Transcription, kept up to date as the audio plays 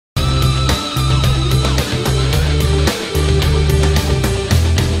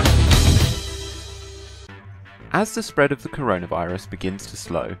As the spread of the coronavirus begins to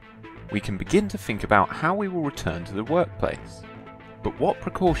slow, we can begin to think about how we will return to the workplace. But what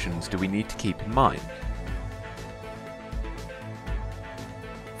precautions do we need to keep in mind?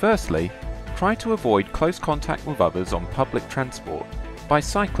 Firstly, try to avoid close contact with others on public transport by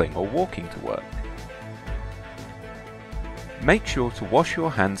cycling or walking to work. Make sure to wash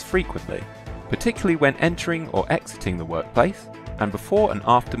your hands frequently, particularly when entering or exiting the workplace and before and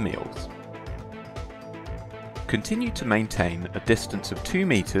after meals. Continue to maintain a distance of 2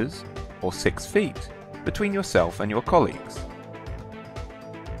 meters or 6 feet between yourself and your colleagues.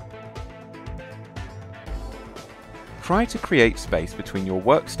 Try to create space between your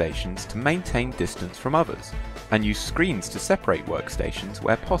workstations to maintain distance from others, and use screens to separate workstations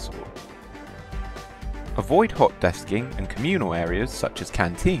where possible. Avoid hot desking and communal areas such as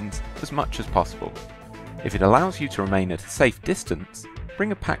canteens as much as possible. If it allows you to remain at a safe distance,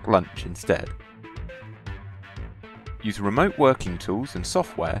 bring a packed lunch instead. Use remote working tools and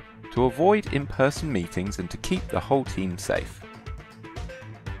software to avoid in-person meetings and to keep the whole team safe.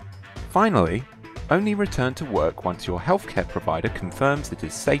 Finally, only return to work once your healthcare provider confirms it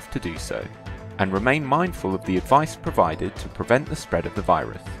is safe to do so, and remain mindful of the advice provided to prevent the spread of the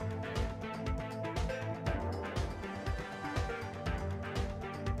virus.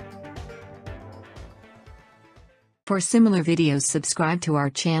 For similar videos, subscribe to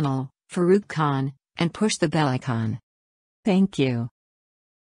our channel, Farooq Khan, and push the bell icon. Thank you.